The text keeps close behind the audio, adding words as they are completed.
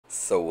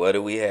So what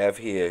do we have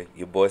here?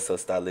 Your boy So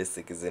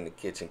Stylistic is in the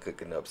kitchen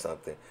cooking up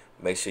something.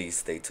 Make sure you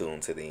stay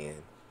tuned to the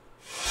end.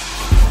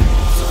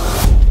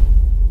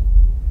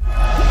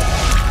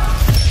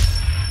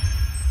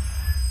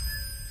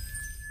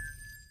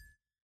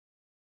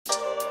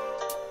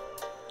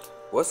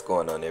 What's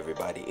going on,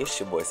 everybody? It's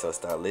your boy So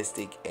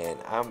Stylistic, and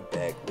I'm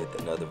back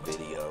with another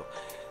video.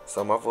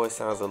 So my voice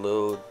sounds a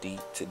little deep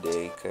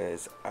today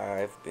because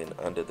I've been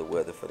under the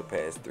weather for the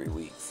past 3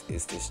 weeks.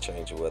 It's this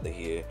change of weather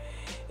here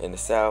in the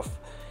South.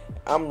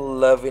 I'm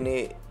loving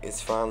it. It's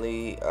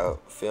finally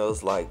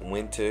feels like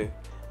winter,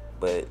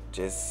 but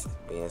just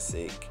being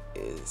sick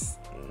is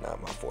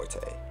not my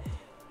forte.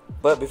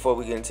 But before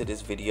we get into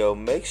this video,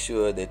 make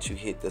sure that you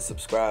hit the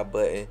subscribe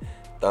button,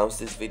 thumbs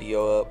this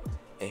video up,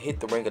 and hit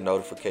the ring of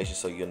notifications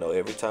so you'll know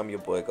every time your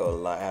boy go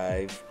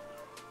live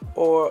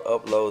or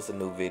uploads a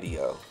new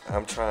video.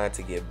 I'm trying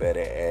to get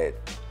better at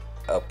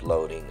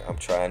uploading. I'm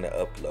trying to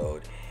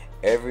upload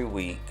every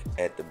week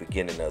at the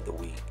beginning of the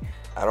week.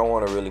 I don't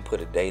want to really put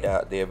a date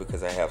out there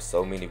because I have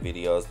so many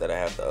videos that I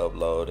have to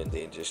upload and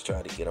then just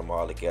try to get them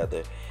all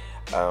together.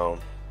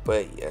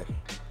 But yeah,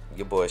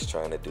 your boy's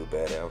trying to do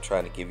better. I'm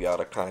trying to give y'all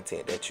the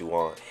content that you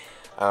want.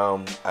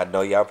 I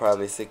know y'all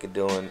probably sick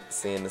of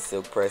seeing the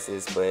silk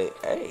presses, but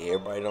hey,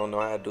 everybody don't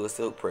know how to do a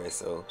silk press,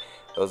 so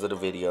those are the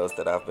videos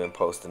that I've been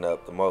posting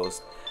up the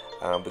most,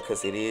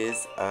 because it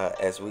is,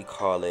 as we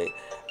call it,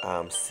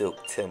 silk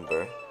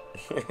timber.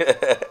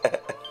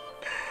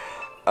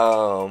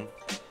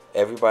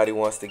 Everybody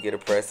wants to get a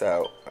press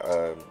out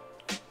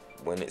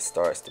when it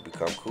starts to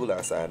become cool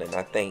outside, and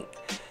I think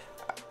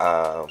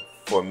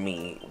for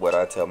me, what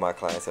I tell my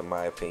clients, in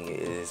my opinion,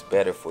 it is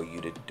better for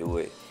you to do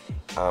it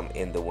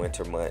in the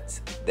winter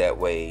months. That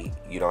way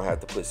you don't have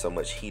to put so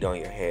much heat on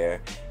your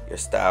hair. Your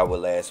style will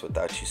last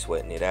without you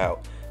sweating it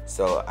out.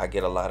 So I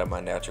get a lot of my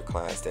natural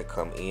clients that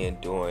come in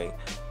during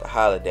the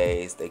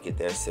holidays. They get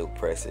their silk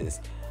presses,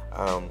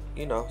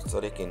 you know, so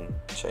they can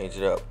change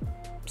it up,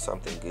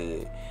 something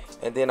good.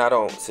 And then I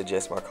don't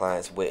suggest my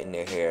clients wetting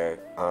their hair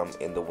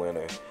in the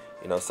winter.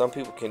 You know, some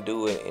people can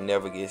do it and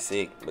never get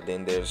sick, but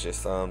then there's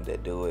just some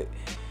that do it.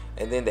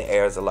 And then the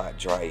air is a lot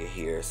drier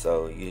here,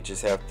 so you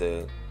just have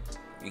to,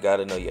 you got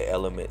to know your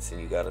elements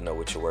and you got to know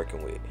what you're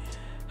working with.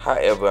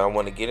 However, I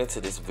want to get into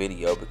this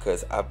video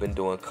because I've been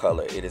doing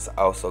color. It is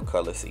also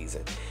color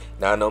season.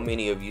 Now, I know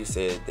many of you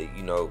said that,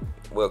 you know,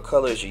 well,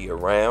 color is year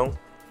round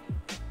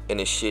and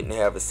it shouldn't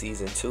have a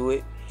season to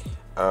it.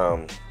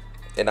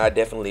 And I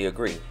definitely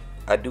agree.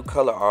 I do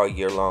color all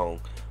year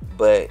long,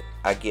 but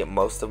I get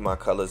most of my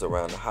colors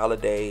around the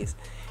holidays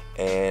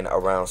and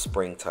around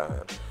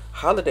springtime.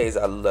 Holidays,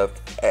 I love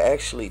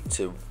actually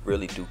to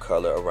really do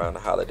color around the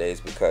holidays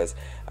because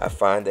I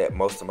find that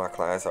most of my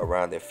clients are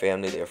around their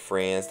family, their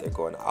friends. They're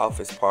going to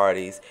office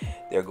parties.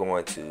 They're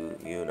going to,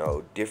 you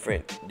know,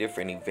 different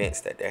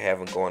events that they're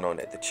having going on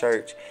at the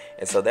church.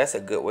 And so that's a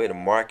good way to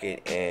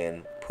market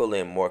and pull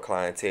in more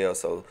clientele.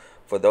 So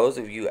for those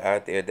of you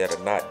out there that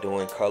are not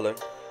doing color,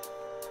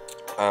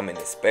 and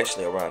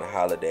especially around the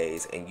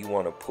holidays, and you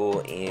want to pull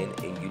in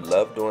and you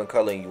love doing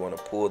color and you want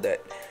to pull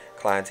that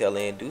clientele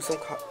in, do some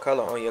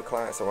color on your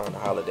clients around the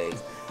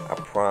holidays. I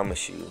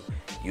promise you,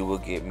 you will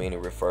get many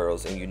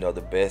referrals. And you know,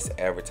 the best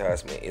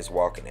advertisement is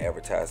walking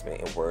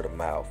advertisement and word of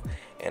mouth.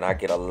 And I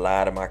get a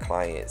lot of my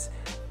clients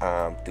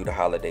through the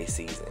holiday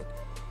season.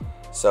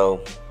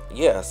 So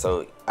yeah,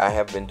 so I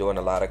have been doing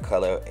a lot of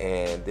color,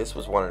 and this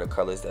was one of the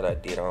colors that I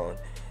did on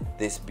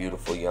this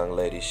beautiful young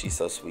lady. She's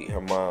so sweet.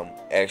 Her mom,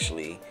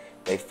 actually,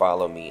 they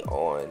follow me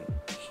on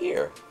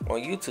here on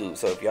YouTube.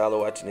 So if y'all are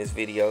watching this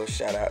video,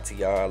 shout out to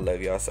y'all. I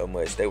love y'all so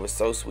much. They were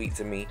so sweet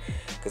to me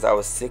because I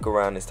was sick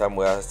around this time.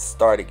 Well, I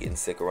started getting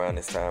sick around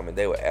this time, and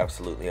they were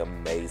absolutely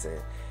amazing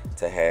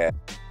to have.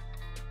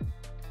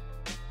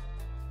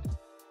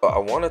 So I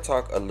want to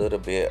talk a little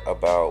bit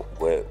about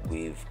what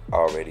we've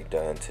already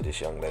done to this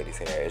young lady's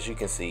hair. As you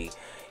can see,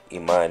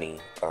 Imani,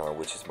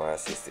 which is my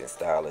assistant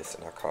stylist,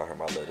 and I call her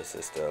my little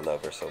sister. I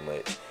love her so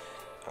much.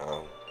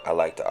 I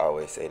like to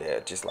always say that. I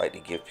just like to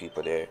give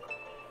people their,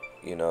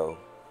 you know,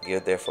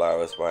 give their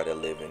flowers while they're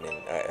living,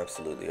 and I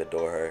absolutely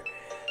adore her.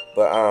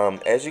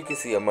 But as you can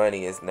see,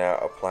 Imani is now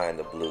applying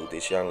the blue.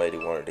 This young lady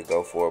wanted to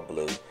go for a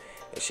blue,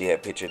 and she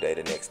had picture day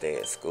the next day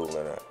at school.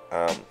 And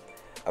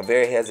I'm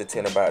very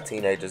hesitant about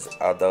teenagers,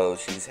 although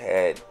she's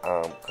had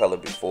color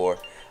before.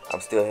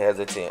 I'm still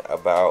hesitant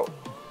about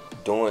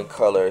doing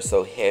color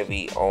so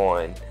heavy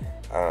on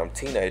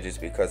teenagers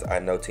because I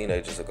know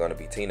teenagers are going to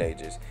be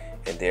teenagers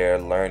and they're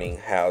learning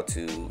how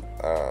to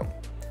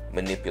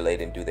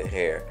manipulate and do their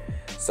hair.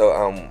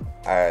 So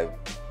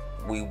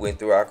we went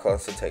through our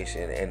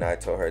consultation, and I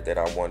told her that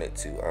I wanted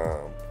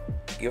to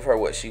give her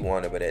what she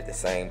wanted, but at the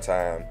same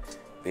time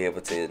be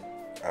able to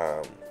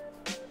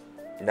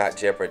not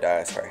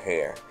jeopardize her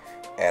hair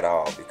at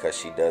all because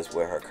she does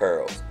wear her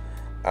curls.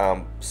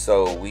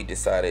 So we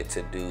decided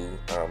to do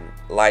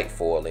light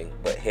foiling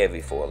but heavy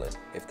foiling,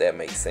 if that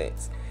makes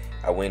sense.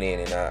 I went in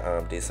and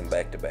I did some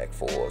back-to-back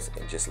foils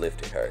and just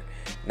lifted her.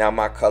 Now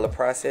my color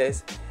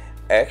process,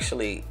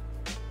 actually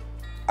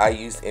I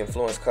use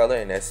Influence color,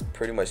 and that's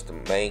pretty much the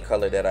main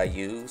color that I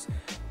use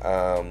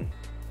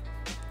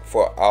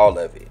for all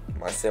of it.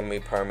 My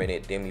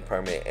semi-permanent,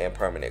 demi-permanent, and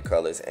permanent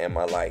colors, and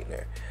my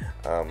lightener.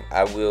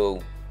 I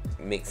will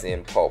mix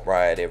in Pulp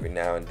Riot every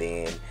now and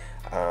then.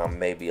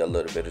 Maybe a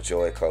little bit of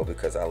Joico,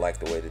 because I like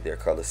the way that their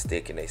colors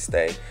stick and they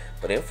stay.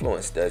 But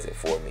Influence does it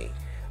for me.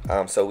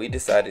 So we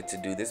decided to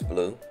do this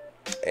blue,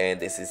 and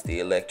this is the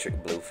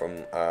electric blue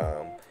from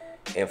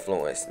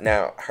Influence.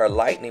 Now, her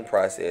lightening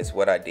process,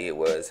 what I did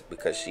was,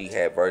 because she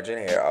had virgin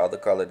hair, all the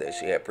color that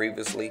she had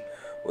previously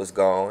was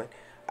gone.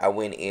 I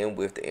went in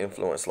with the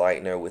Influence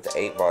lightener with the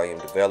 8 volume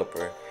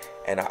developer,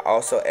 and I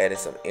also added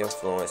some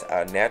Influence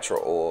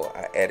natural oil.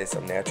 I added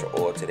some natural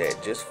oil to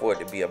that just for it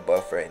to be a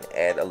buffer and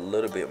add a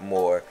little bit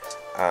more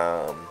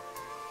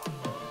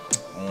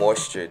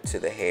moisture to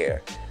the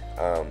hair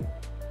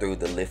through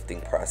the lifting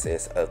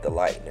process of the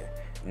lightener.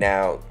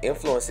 Now,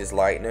 Influence's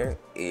lightener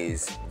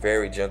is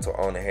very gentle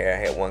on the hair.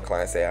 I had one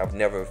client say, I've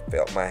never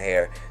felt my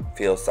hair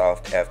feel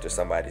soft after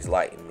somebody's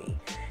lightened me.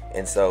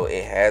 And so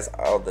it has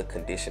all the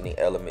conditioning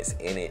elements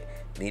in it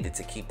needed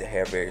to keep the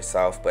hair very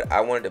soft. But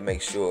I wanted to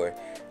make sure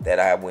that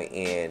I went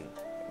in,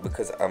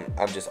 because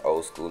I'm just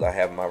old school. I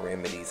have my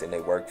remedies and they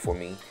work for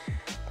me.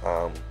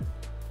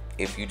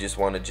 If you just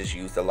want to just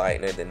use the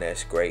lightener, then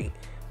that's great.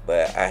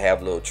 But I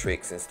have little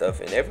tricks and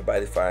stuff, and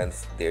everybody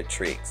finds their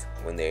tricks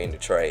when they're in the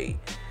trade.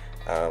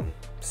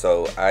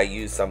 So I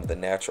used some of the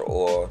natural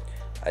oil.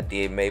 I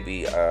did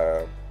maybe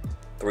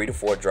 3 to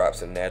 4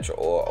 drops of natural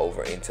oil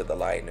over into the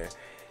lightener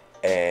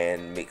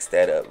and mixed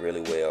that up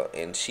really well.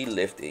 And she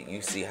lifted,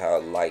 you see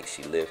how light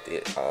she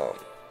lifted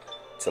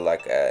to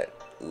like a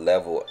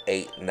level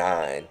 8,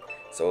 9.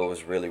 So it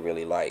was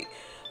really light.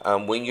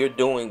 When you're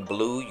doing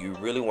blue, you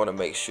really want to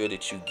make sure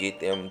that you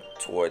get them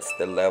towards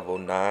the level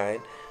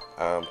 9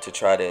 to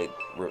try to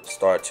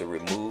start to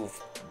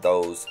remove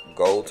those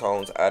gold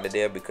tones out of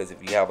there, because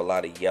if you have a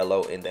lot of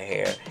yellow in the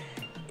hair,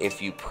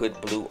 if you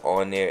put blue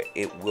on there,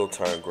 it will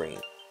turn green.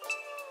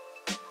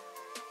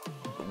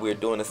 We're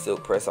doing a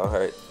silk press on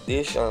her.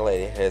 This young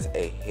lady has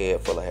a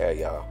head full of hair,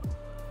 y'all.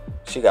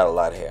 She got a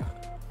lot of hair.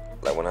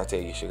 Like when I tell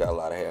you, she got a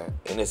lot of hair,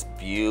 and it's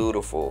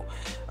beautiful.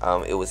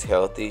 It was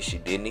healthy. She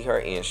did need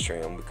her ends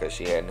trimmed because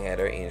she hadn't had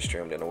her ends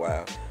trimmed in a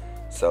while.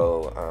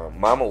 So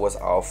Mama was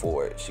all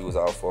for it. She was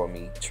all for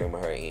me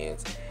trimming her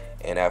ends.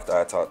 And after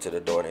I talked to the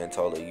daughter and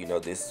told her, you know,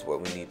 this is what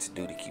we need to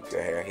do to keep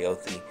your hair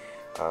healthy,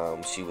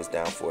 she was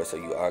down for it. So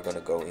you are going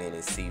to go in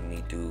and see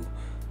me do,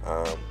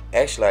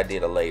 actually I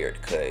did a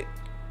layered cut.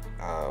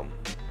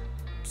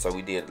 So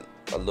we did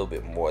a little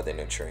bit more than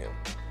a trim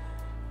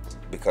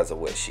because of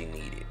what she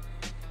needed.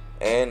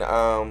 And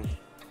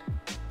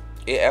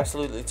it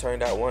absolutely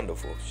turned out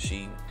wonderful.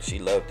 She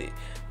loved it.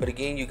 But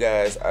again, you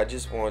guys, I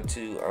just want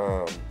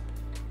to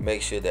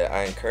make sure that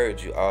I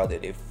encourage you all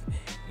that if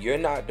you're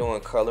not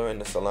doing color in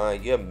the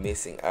salon, you're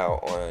missing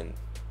out on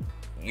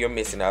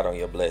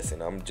your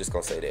blessing. I'm just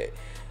gonna say that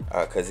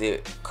because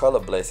color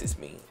blesses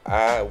me.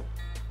 I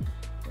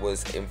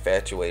was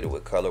infatuated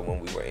with color when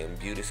we were in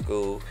beauty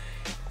school.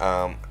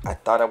 I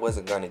thought I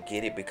wasn't gonna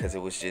get it because it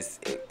was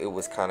just it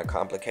was kind of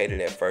complicated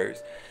at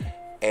first,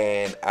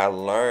 and I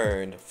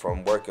learned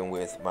from working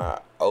with my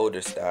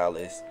older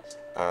stylist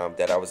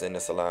that I was in the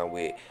salon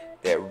with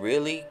that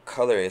really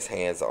color is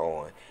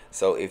hands-on.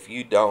 So if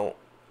you don't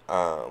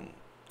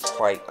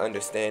quite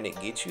understand it,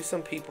 get you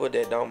some people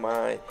that don't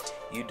mind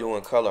you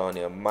doing color on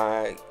them.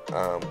 My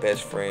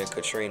best friend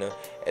Katrina,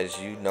 as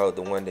you know,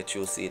 the one that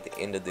you'll see at the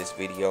end of this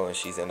video, and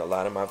she's in a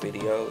lot of my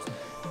videos,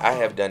 I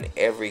have done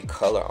every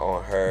color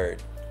on her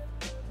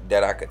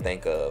that I could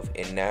think of,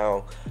 and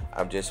now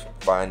I'm just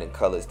finding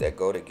colors that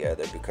go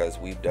together because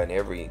we've done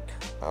every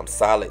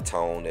solid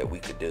tone that we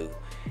could do.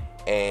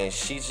 And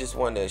she's just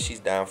one that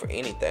she's down for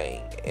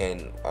anything,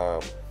 and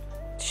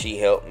she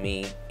helped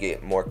me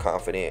get more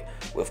confident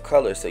with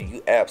color. So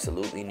you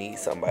absolutely need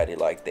somebody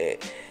like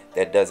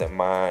that doesn't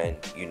mind,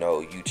 you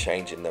know, you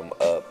changing them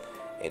up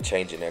and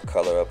changing their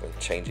color up and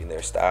changing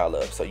their style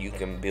up, so you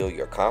can build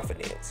your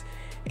confidence.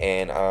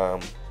 And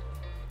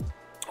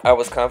I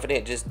was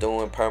confident just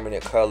doing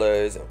permanent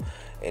colors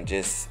and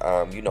just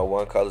you know,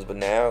 one colors, but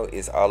now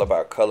it's all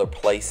about color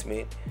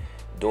placement,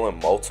 doing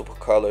multiple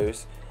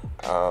colors.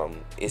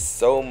 It's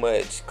so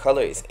much,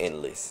 color is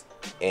endless,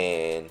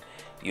 and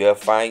you have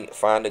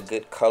find a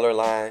good color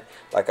line.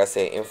 Like I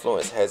said,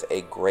 Influence has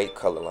a great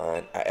color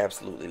line. I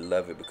absolutely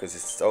love it because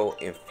it's so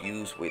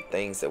infused with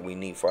things that we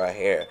need for our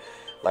hair,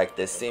 like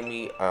the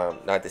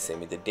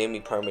the demi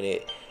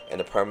permanent and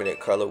the permanent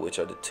color, which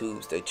are the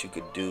tubes that you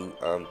could do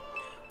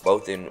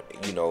both in,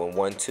 you know, in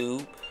one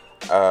tube.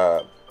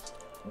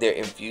 They're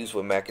infused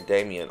with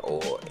macadamia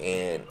oil,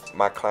 and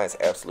my clients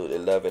absolutely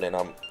love it. And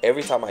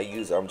every time I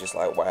use it, I'm just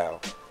like,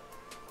 wow,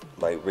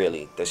 like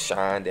really, the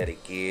shine that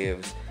it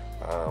gives,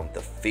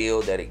 the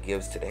feel that it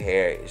gives to the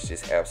hair is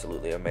just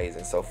absolutely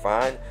amazing. So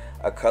find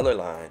a color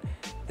line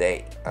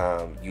that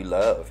you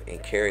love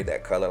and carry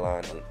that color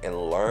line and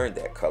learn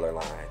that color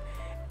line,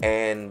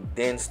 and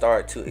then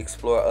start to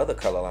explore other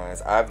color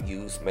lines. I've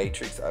used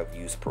Matrix, I've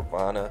used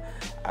Pravana,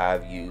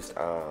 I've used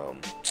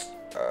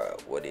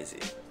what is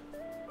it?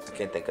 I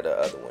can't think of the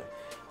other one.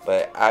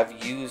 But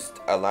I've used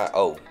a lot.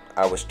 Oh,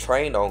 I was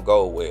trained on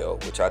Gold Well,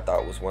 which I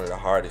thought was one of the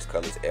hardest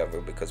colors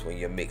ever, because when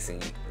you're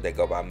mixing, they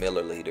go by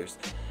milliliters.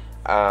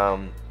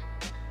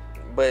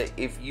 But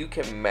if you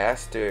can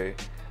master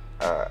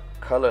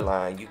color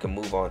line, you can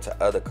move on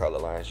to other color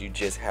lines. You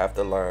just have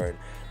to learn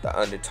the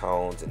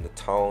undertones and the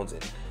tones,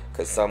 and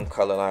because some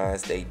color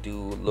lines, they do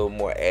a little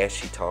more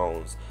ashy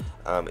tones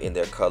in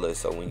their colors.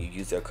 So when you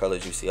use their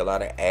colors, you see a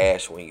lot of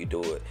ash when you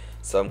do it.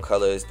 Some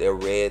colors, their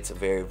reds are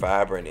very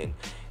vibrant, and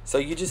so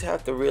you just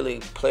have to really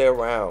play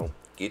around.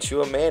 Get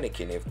you a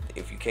mannequin.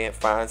 If you can't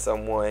find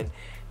someone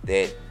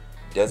that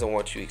doesn't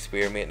want you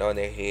experimenting on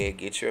their head,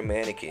 get you a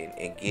mannequin,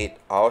 and get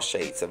all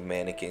shades of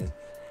mannequins,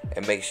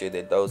 and make sure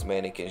that those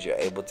mannequins you're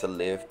able to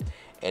lift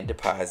and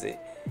deposit,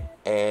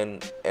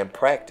 and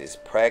practice.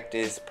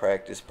 Practice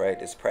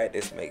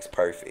makes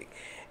perfect,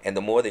 and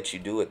the more that you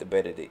do it, the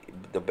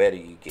better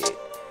you get.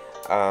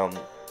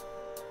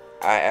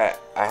 I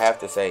have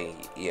to say,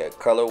 yeah,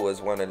 color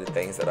was one of the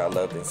things that I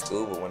loved in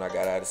school, but when I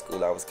got out of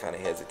school, I was kind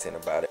of hesitant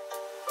about it.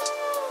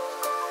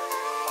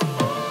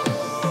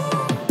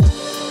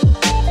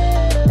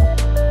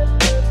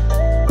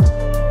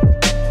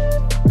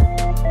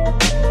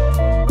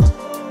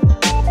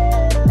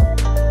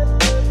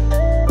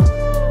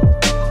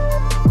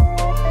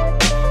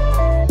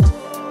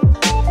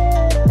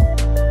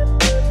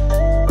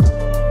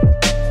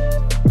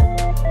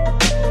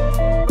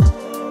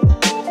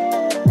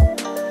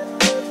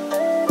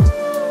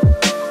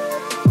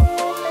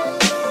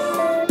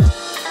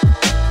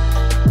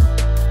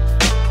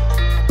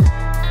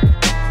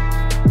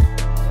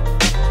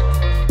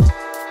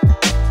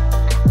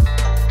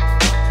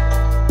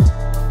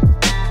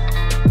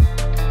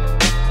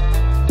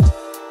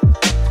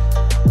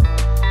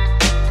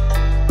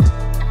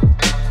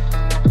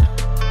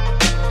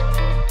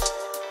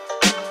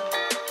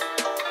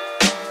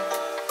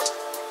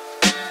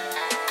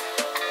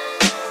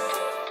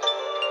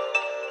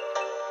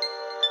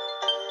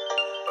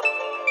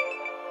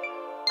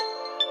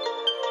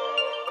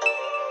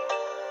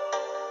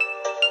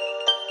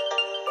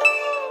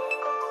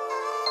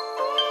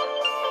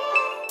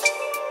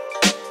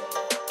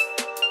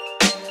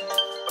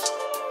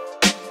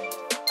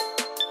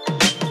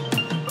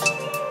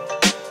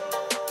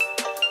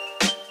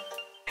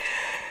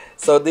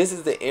 So this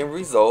is the end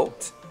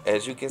result.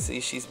 As you can see,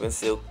 she's been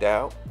silked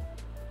out,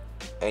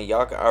 and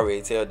y'all can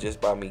already tell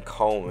just by me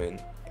combing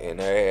and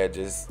her hair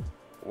just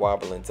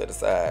wobbling to the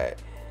side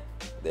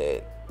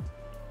that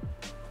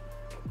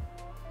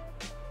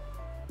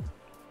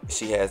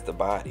she has the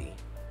body.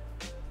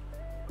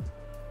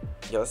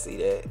 Y'all see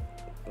that?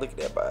 Look at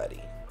that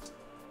body.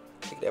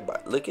 Look at that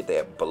body. Look at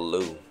that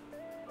blue.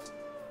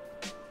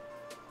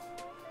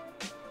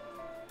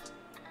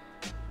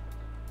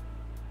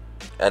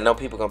 I know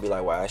people gonna be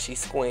like, why is she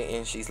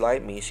squinting? She's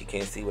like me. She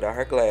can't see without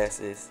her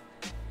glasses.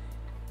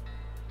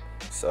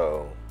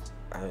 So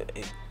I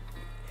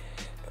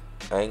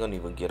ain't gonna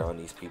even get on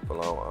these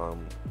people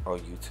on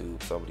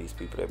YouTube. Some of these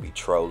people that be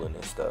trolling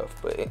and stuff.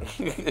 But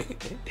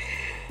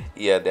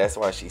yeah, that's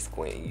why she's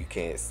squinting.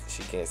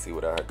 She can't see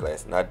without her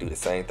glasses. And I do the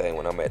same thing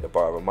when I'm at the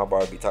barber. My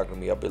barber be talking to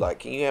me. I'll be like,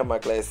 can you have my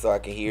glasses so I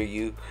can hear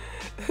you?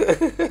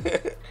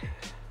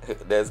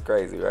 That's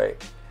crazy,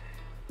 right?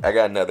 I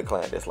got another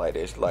client that's like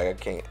this.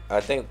 Like,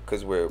 I think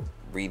because we're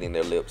reading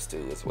their lips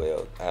too as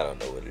well. I don't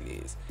know what it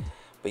is.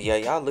 But yeah,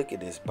 y'all look at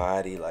this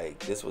body. Like,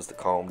 this was the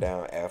comb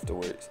down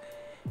afterwards.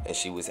 And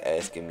she was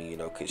asking me,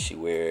 could she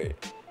wear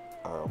it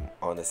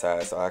on the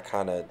side. So I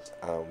kind of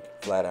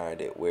flat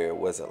ironed it where it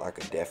wasn't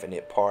like a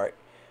definite part.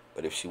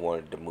 But if she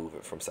wanted to move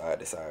it from side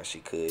to side, she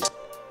could.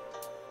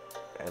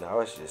 And I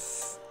was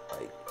just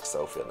like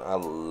so feeling. I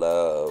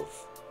love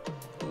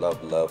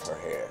her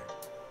hair.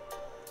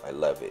 I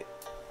love it.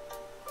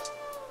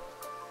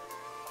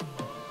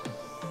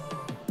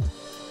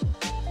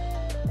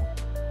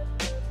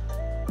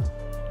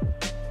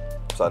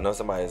 So I know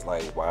somebody's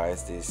like, why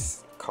is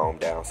this comb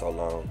down so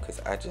long? Because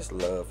I just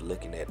love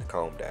looking at the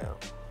comb down.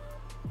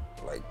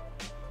 Like,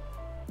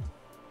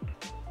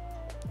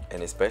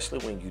 and especially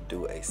when you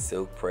do a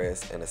silk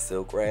press and a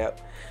silk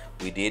wrap.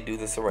 We did do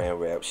the saran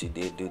wrap. She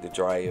did do the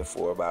dryer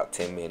for about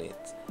 10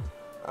 minutes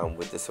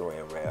with the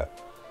saran wrap.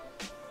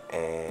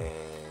 And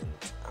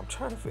I'm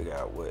trying to figure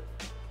out what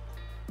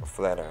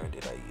flat iron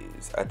did I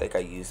use. I think I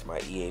used my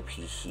EAP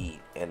heat,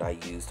 and I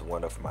used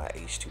one of my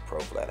H2 Pro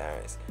flat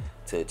irons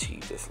to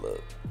achieve this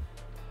look.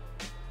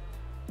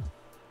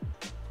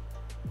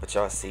 But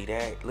y'all see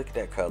that? Look at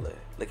that color.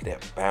 Look at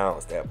that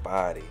bounce, that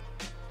body.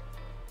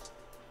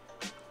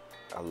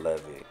 I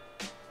love it.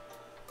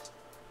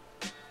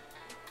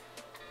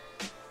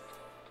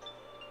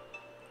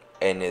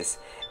 And it's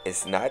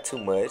not too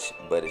much,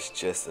 but it's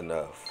just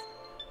enough.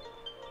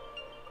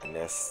 And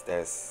that's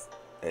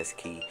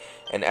key.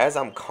 And as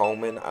I'm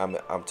combing,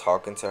 I'm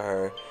talking to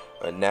her.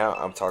 But now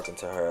I'm talking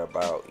to her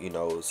about,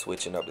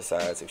 switching up the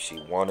sides. If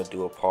she want to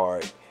do a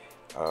part,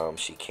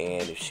 she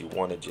can. If she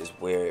want to just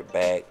wear it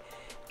back,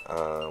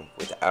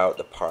 without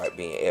the part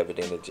being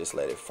evident to just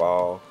let it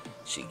fall.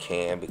 She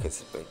can,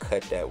 because it's been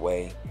cut that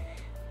way.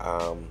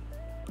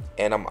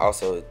 And I'm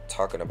also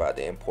talking about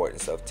the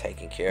importance of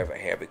taking care of her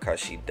hair, because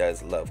she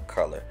does love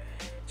color.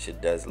 She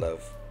does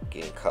love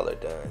getting color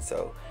done.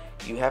 So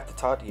you have to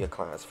talk to your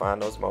clients.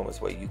 Find those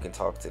moments where you can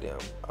talk to them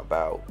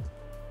about,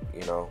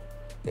 you know,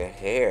 their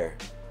hair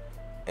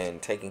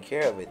and taking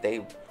care of it.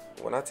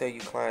 When I tell you,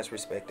 clients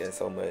respect that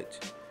so much.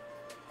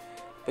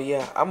 But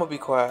yeah, I'm gonna be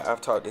quiet. I've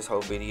talked this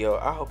whole video.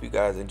 I hope you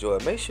guys enjoy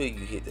it. Make sure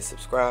you hit the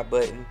subscribe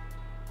button,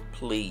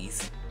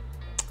 please.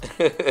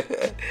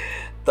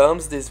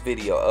 Thumbs this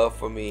video up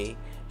for me.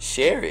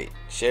 Share it.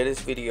 Share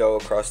this video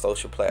across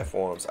social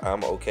platforms.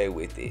 I'm okay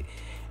with it.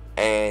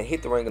 And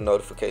hit the ring of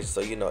notifications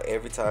so you know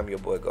every time your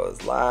boy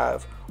goes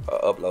live or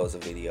uploads a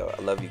video.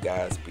 I love you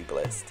guys. Be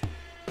blessed.